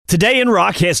Today in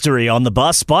rock history on the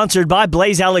bus, sponsored by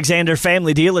Blaze Alexander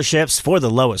Family Dealerships for the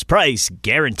lowest price,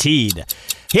 guaranteed.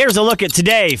 Here's a look at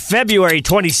today, February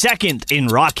 22nd in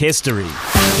rock history.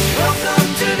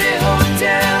 Welcome to the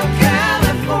Hotel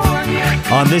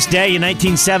California. On this day in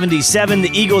 1977,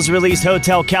 the Eagles released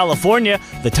Hotel California,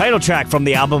 the title track from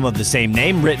the album of the same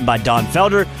name, written by Don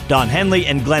Felder, Don Henley,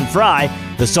 and Glenn Frey.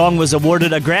 The song was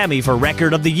awarded a Grammy for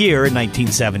Record of the Year in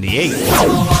 1978.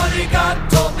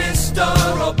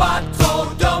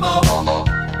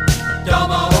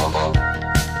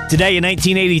 Today in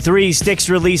 1983, Styx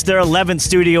released their 11th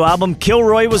studio album,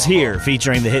 Kilroy Was Here,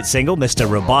 featuring the hit single Mr.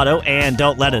 Roboto and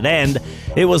Don't Let It End.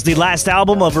 It was the last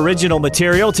album of original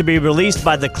material to be released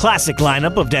by the classic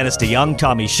lineup of Dennis DeYoung,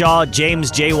 Tommy Shaw,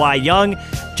 James J.Y. Young,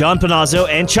 John Panozzo,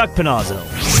 and Chuck Panozzo.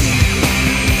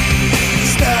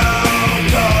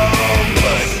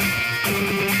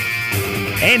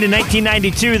 And in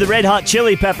 1992, the Red Hot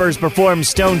Chili Peppers performed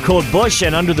Stone Cold Bush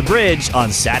and Under the Bridge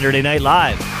on Saturday Night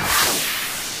Live.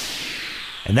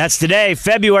 And that's today,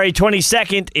 February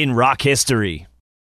 22nd in rock history.